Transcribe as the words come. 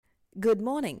Good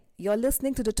morning. You're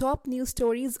listening to the top news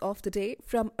stories of the day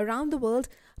from around the world,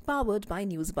 powered by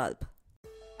Newsbulb.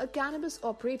 A cannabis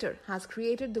operator has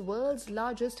created the world's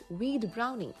largest weed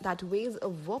brownie that weighs a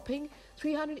whopping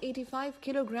 385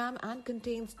 kg and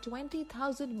contains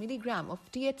 20,000 mg of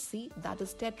THC, that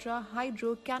is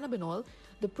tetrahydrocannabinol,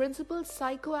 the principal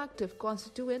psychoactive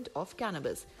constituent of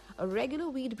cannabis. A regular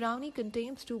weed brownie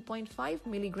contains 2.5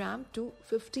 mg to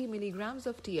 50 mg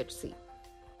of THC.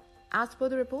 As per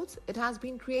the reports, it has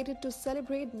been created to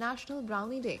celebrate National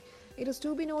Brownie Day. It is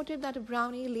to be noted that a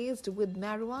brownie laced with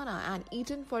marijuana and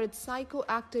eaten for its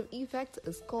psychoactive effects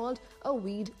is called a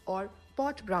weed or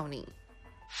pot brownie.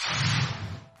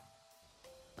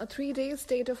 A 3-day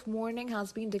state of mourning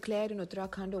has been declared in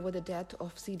Uttarakhand over the death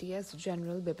of CDS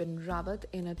General Bipin Rawat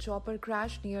in a chopper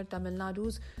crash near Tamil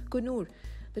Nadu's Coonoor.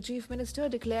 The Chief Minister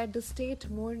declared the state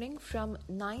mourning from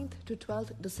 9th to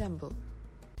 12th December.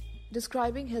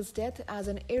 Describing his death as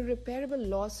an irreparable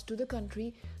loss to the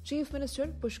country, Chief Minister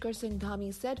Pushkar Singh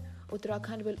Dhami said,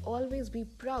 Uttarakhand will always be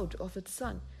proud of its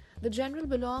son. The general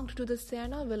belonged to the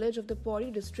Serna village of the Pauri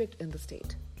district in the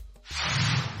state.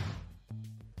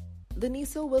 The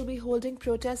NISO will be holding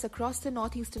protests across the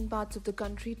northeastern parts of the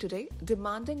country today,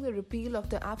 demanding the repeal of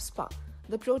the AFSPA.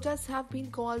 The protests have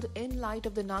been called in light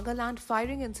of the Nagaland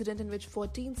firing incident in which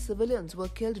 14 civilians were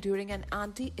killed during an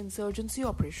anti-insurgency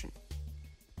operation.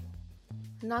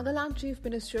 Nagaland Chief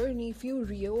Minister Neiphiu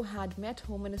Rio had met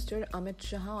Home Minister Amit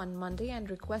Shah on Monday and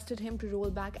requested him to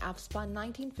roll back AFSPA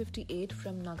 1958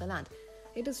 from Nagaland.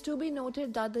 It is to be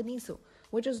noted that the NISO,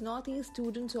 which is Northeast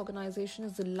Students' Organization,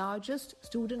 is the largest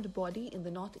student body in the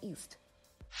Northeast.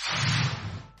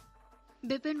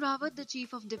 Bipin Rawat, the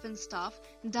Chief of Defence Staff,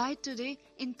 died today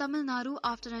in Tamil Nadu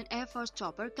after an Air Force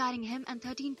chopper carrying him and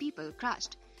 13 people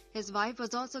crashed. His wife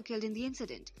was also killed in the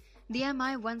incident. The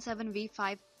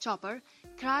Mi-17V5 chopper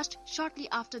crashed shortly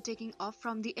after taking off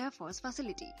from the Air Force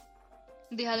facility.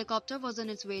 The helicopter was on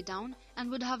its way down and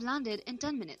would have landed in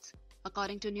 10 minutes.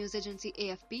 According to news agency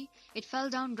AFP, it fell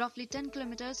down roughly 10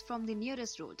 kilometers from the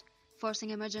nearest road,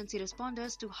 forcing emergency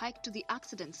responders to hike to the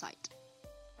accident site.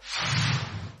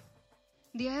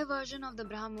 The air version of the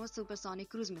BrahMos supersonic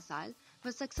cruise missile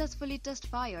was successfully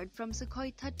test-fired from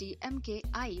Sukhoi 30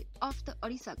 MKI off the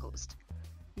Odisha coast.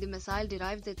 The missile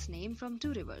derives its name from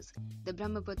two rivers, the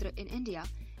Brahmaputra in India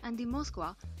and the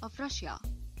Moskva of Russia.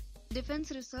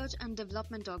 Defense Research and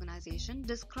Development Organization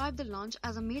described the launch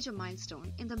as a major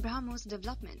milestone in the BrahMos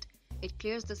development. It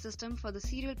clears the system for the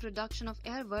serial production of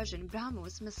air version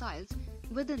BrahMos missiles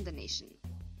within the nation.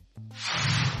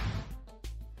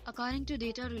 According to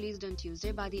data released on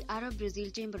Tuesday by the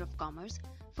Arab-Brazil Chamber of Commerce,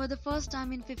 for the first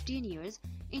time in 15 years,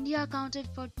 India accounted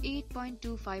for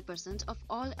 8.25% of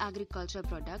all agriculture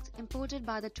products imported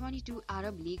by the 22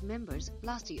 Arab League members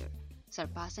last year,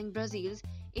 surpassing Brazil's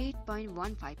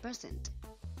 8.15%.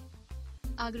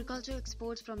 Agriculture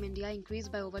exports from India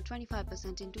increased by over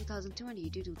 25% in 2020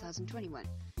 to 2021,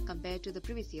 compared to the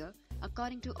previous year,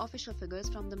 according to official figures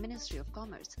from the Ministry of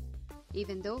Commerce.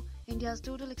 Even though India's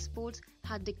total exports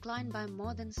had declined by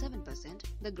more than 7%,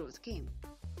 the growth came.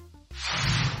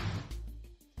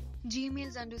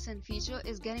 Gmail's Undo Send feature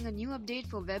is getting a new update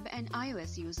for web and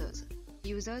iOS users.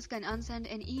 Users can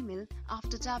unsend an email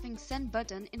after tapping Send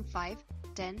button in 5,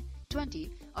 10,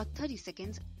 20 or 30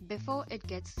 seconds before it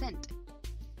gets sent.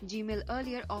 Gmail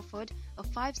earlier offered a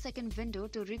 5-second window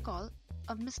to recall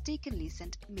a mistakenly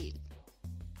sent mail.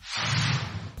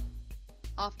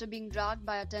 After being dragged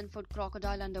by a 10-foot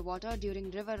crocodile underwater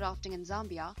during river rafting in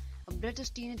Zambia, a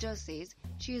British teenager says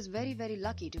she is very, very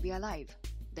lucky to be alive.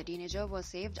 The teenager was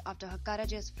saved after her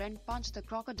courageous friend punched the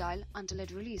crocodile until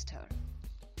it released her.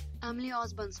 Emily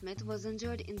Osborne-Smith was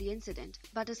injured in the incident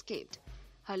but escaped.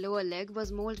 Her lower leg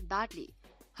was mauled badly.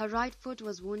 Her right foot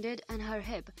was wounded and her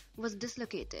hip was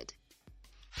dislocated.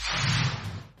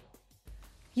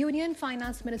 Union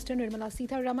Finance Minister Nirmala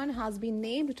Sitharaman has been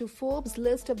named to Forbes'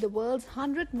 list of the world's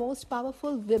 100 most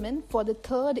powerful women for the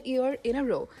third year in a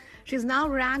row. She is now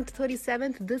ranked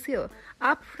 37th this year,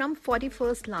 up from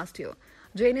 41st last year.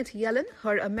 Janet Yellen,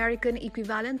 her American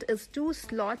equivalent, is 2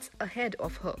 slots ahead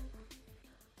of her.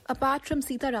 Apart from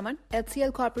Sitharaman,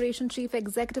 HCL Corporation Chief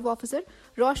Executive Officer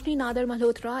Roshni Nadar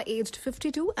Malhotra, aged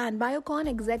 52, and Biocon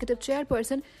Executive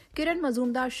Chairperson Kiran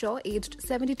Mazumdar-Shaw, aged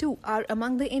 72, are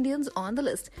among the Indians on the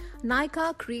list.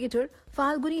 Nykaa creator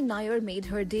Falguni Nair made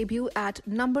her debut at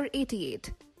number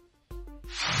 88.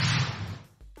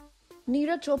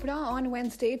 Neeraj Chopra on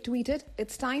Wednesday tweeted,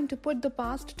 "It's time to put the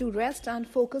past to rest and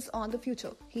focus on the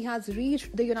future." He has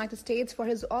reached the United States for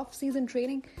his off-season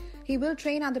training. He will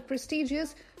train at the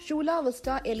prestigious Chula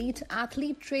Vista Elite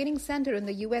Athlete Training Center in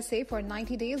the USA for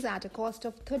 90 days at a cost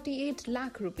of 38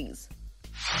 lakh rupees.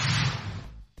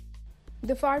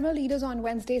 The farmer leaders on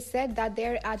Wednesday said that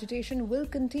their agitation will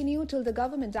continue till the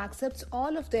government accepts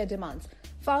all of their demands.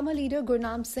 Farmer leader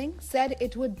Gurnam Singh said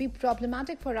it would be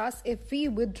problematic for us if we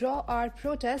withdraw our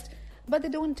protest, but they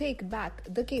don't take back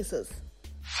the cases.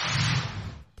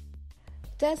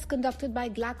 Tests conducted by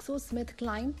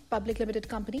GlaxoSmithKline Public Limited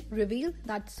Company revealed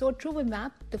that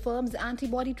sotrovimab, the firm's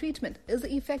antibody treatment, is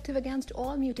effective against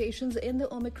all mutations in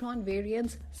the Omicron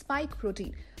variant's spike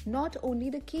protein, not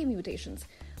only the K mutations.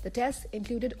 The tests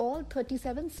included all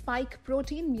 37 spike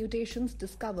protein mutations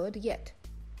discovered yet.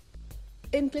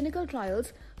 In clinical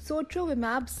trials,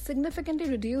 sotrovimab significantly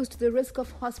reduced the risk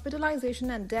of hospitalization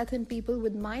and death in people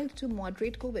with mild to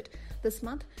moderate COVID. This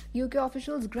month, UK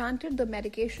officials granted the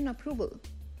medication approval.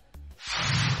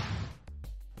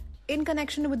 In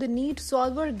connection with the NEET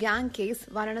solver gang case,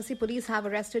 Varanasi police have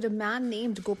arrested a man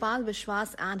named Gopal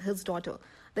Vishwas and his daughter.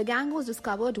 The gang was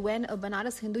discovered when a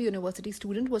Banaras Hindu University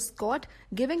student was caught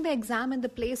giving the exam in the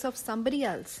place of somebody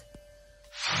else.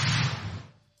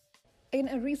 In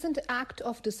a recent act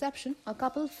of deception, a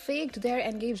couple faked their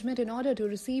engagement in order to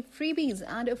receive freebies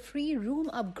and a free room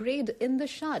upgrade in the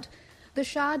Shad. The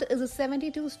Shad is a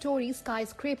 72-story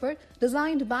skyscraper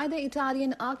designed by the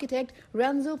Italian architect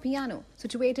Renzo Piano,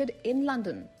 situated in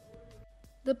London.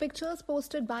 The pictures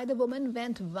posted by the woman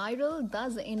went viral,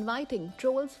 thus inviting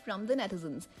trolls from the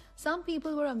netizens. Some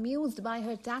people were amused by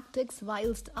her tactics,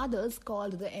 whilst others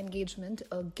called the engagement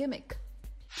a gimmick.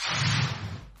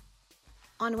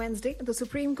 On Wednesday, the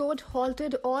Supreme Court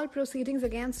halted all proceedings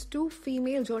against two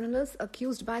female journalists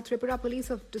accused by Tripura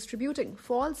police of distributing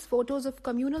false photos of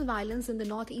communal violence in the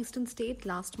northeastern state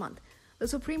last month. The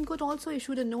Supreme Court also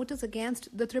issued a notice against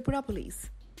the Tripura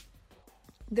police.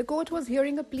 The court was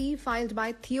hearing a plea filed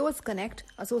by Theos Connect,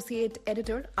 associate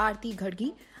editor Aarti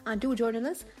Ghadgi, and two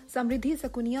journalists, Samriddhi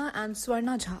Sakunia and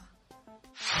Swarna Jha.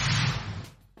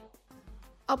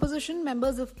 Opposition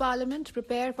members of Parliament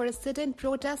prepare for a sit-in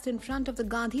protest in front of the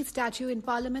Gandhi statue in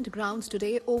Parliament grounds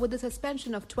today over the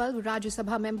suspension of 12 Rajya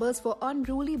Sabha members for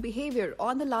unruly behaviour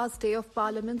on the last day of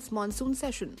Parliament's monsoon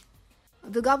session.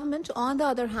 The government, on the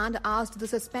other hand, asked the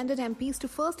suspended MPs to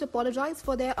first apologise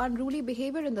for their unruly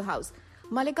behaviour in the House.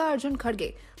 Mallikarjun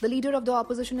Kharge, the leader of the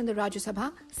opposition in the Rajya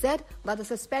Sabha, said that the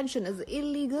suspension is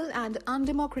illegal and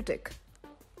undemocratic.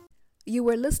 You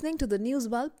were listening to the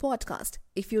Newsbulb podcast.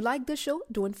 If you like the show,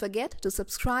 don't forget to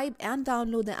subscribe and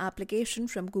download the application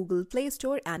from Google Play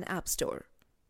Store and App Store.